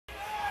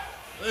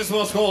This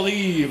one's called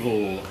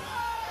Evil.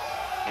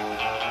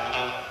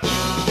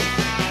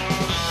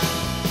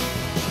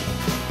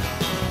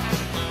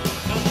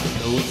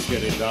 It's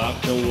getting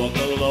dark, don't walk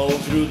alone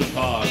through the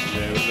park.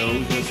 Never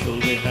knows you'll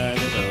still be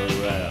hanging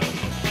around.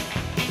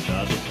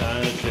 Not the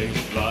kind that takes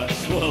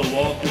advice. Well, a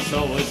walk is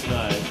always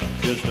nice.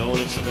 Just don't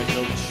expect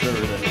no shirt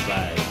and a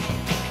bag.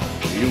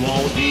 You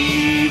won't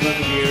even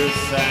hear a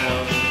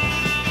sound,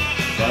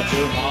 but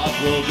your heart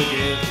will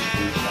begin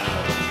to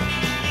pound.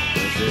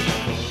 As in the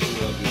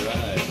corner of your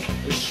eye,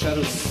 the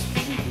shadows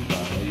sweeping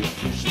by. You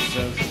push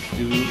yourself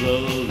to the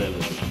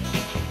limit.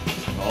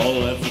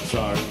 All efforts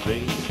are in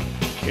vain.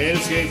 Can't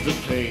escape the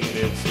pain,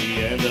 it's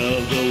the end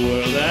of the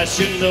world as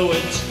you know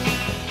it.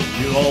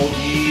 You won't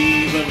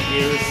even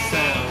hear a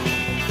sound,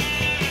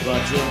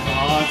 but your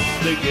heart's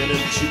beginning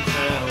to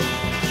pound.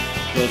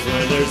 Cause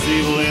when there's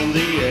evil in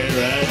the air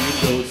and you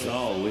know it's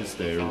always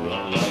there,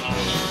 run like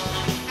hell.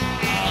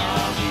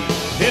 I'm evil.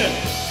 Hit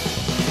it!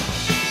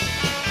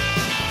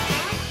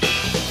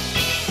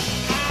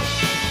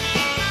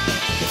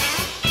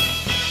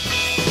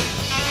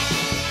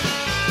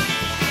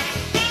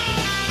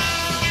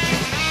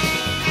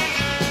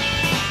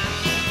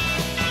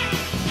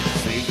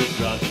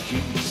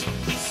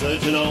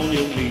 Searching on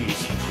your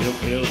knees, your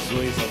careless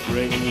ways are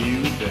bringing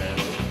you down.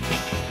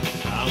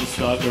 I'm the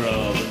stalker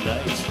of the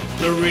night,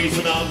 the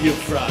reason of your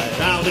fright.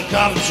 I'm the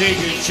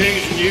Coffinshakers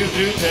chasing you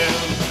through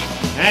town,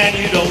 and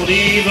you don't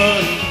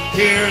even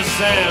hear a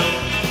sound,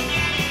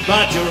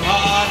 but your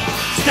heart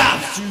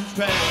stops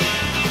to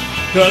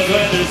pound. Cause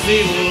when there's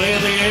evil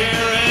in the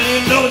air, and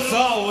you know it's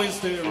always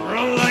there.